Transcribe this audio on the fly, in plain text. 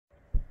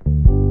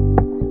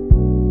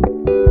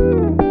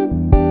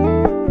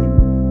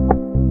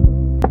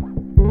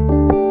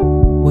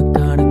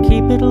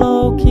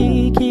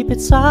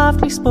it's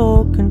softly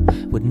spoken,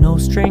 with no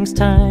strings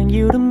tying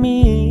you to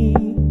me.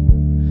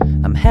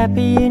 I'm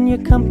happy in your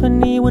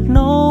company with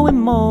no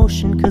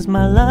emotion, 'cause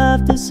my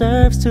love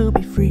deserves to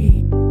be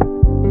free.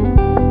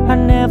 I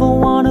never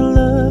wanna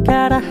look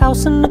at a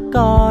house in the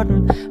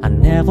garden, I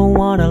never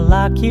wanna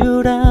lock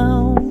you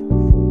down.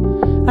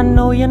 I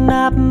know you're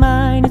not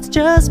mine, it's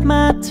just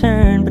my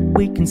turn, but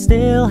we can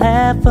still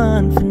have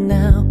fun for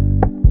now.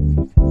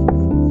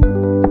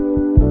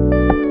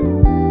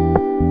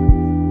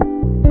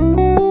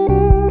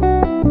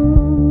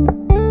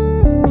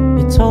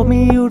 You told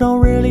me you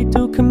don't really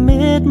do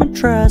commitment,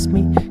 trust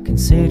me,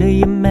 consider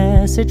your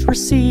message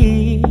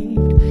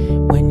received.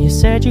 When you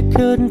said you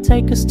couldn't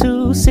take us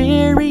too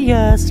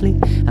seriously,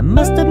 I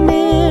must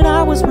admit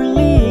I was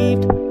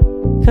relieved.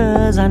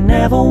 'Cause I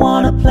never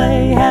wanna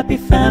play happy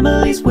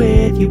families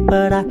with you,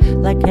 but I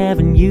like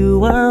having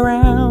you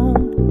around.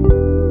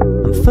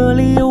 I'm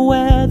fully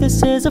aware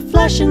this is a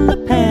flash in the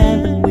pan,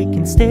 but we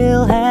can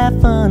still have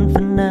fun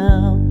for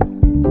now.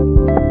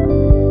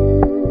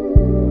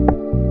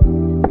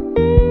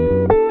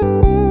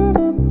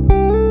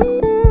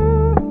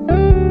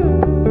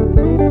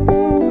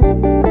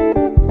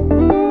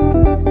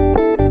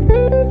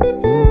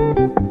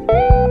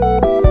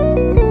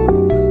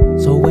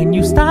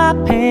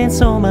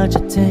 So much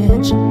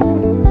attention,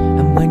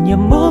 and when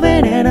you're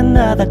moving in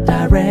another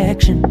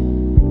direction,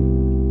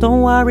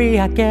 don't worry,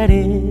 I get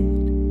it.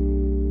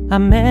 I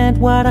meant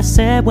what I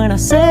said when I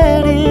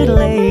said it,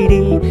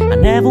 lady. I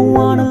never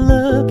wanna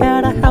look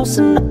at a house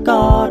in the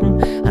garden,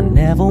 I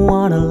never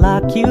wanna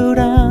lock you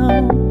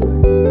down.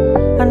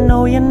 I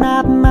know you're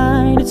not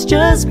mine, it's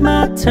just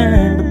my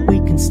turn, but we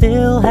can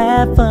still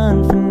have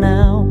fun for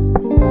now.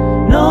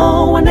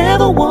 No, I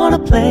never wanna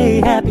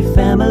play happy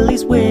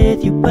families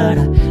with you, but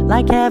I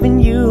like having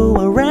you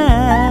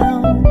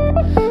around.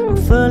 I'm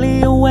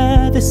fully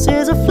aware this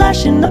is a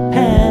flash in the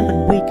pan,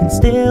 but we can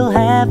still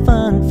have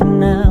fun for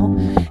now.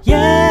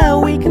 Yeah,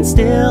 we can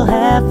still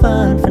have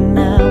fun for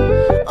now.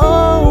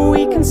 Oh,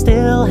 we can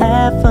still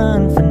have fun.